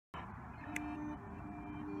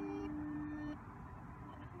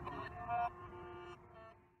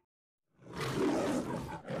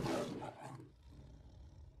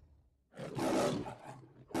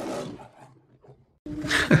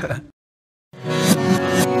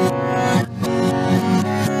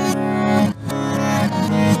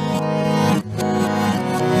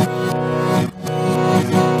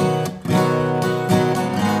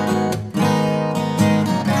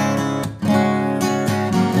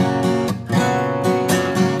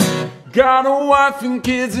Got a wife and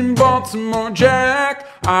kids in Baltimore, Jack.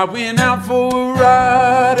 I went out for a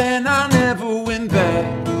ride and I never went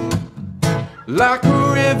back. Like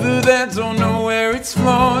a river that don't know where it's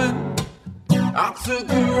flowing, I took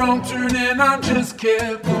a wrong turn and I just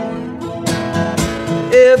kept going.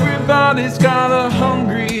 Everybody's got a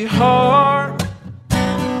hungry heart.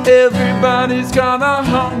 Everybody's got a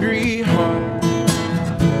hungry heart.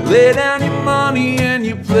 Lay down your money and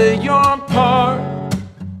you play your part.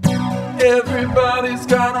 Everybody's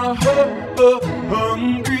got a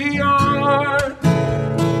hungry heart.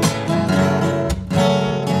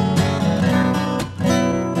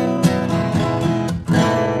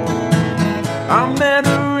 I met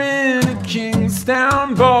her in a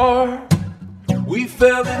Kingstown bar. We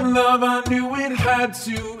fell in love, I knew it had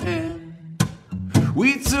to end.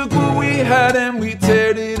 We took what we had and we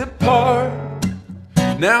teared it apart.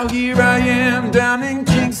 Now here I am down in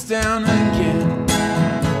Kingstown again.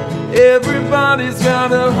 Everybody's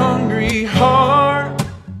got a hungry heart.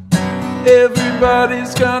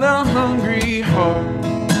 Everybody's got a hungry heart.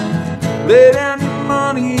 Lay down your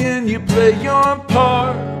money and you play your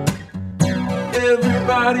part.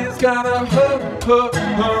 Everybody's got a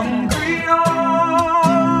hungry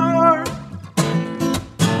heart.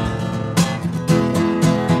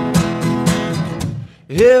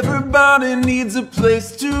 Everybody needs a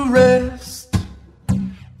place to rest.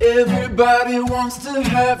 Everybody wants to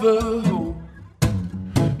have a home.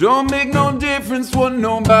 Don't make no difference what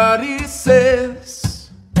nobody says.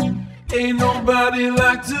 Ain't nobody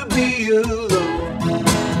like to be alone.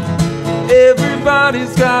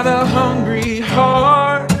 Everybody's got a hungry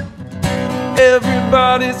heart.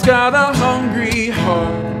 Everybody's got a hungry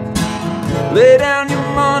heart. Lay down your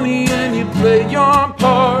money and you play your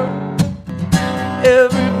part.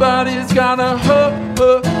 Everybody's got a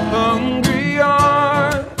hungry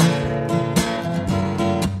heart.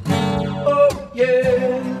 Oh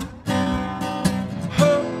yeah,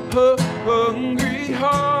 hungry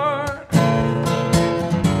heart.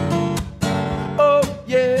 Oh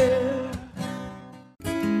yeah.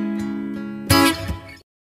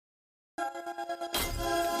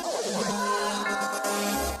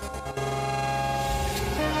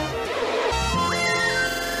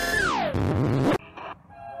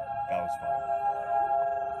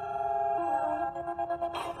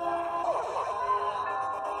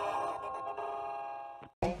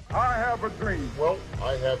 I have a dream. Well,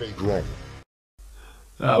 I have a drone.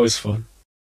 That was fun.